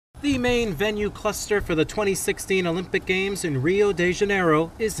The main venue cluster for the 2016 Olympic Games in Rio de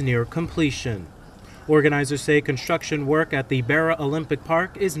Janeiro is near completion. Organizers say construction work at the Barra Olympic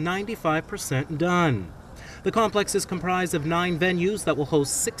Park is 95% done. The complex is comprised of 9 venues that will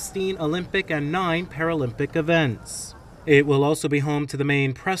host 16 Olympic and 9 Paralympic events. It will also be home to the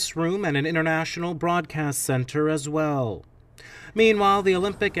main press room and an international broadcast center as well. Meanwhile, the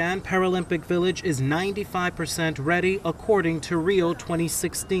Olympic and Paralympic Village is 95% ready, according to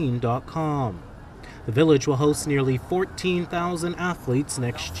Rio2016.com. The village will host nearly 14,000 athletes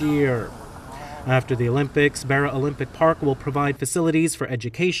next year. After the Olympics, Barra Olympic Park will provide facilities for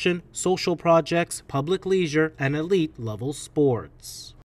education, social projects, public leisure, and elite-level sports.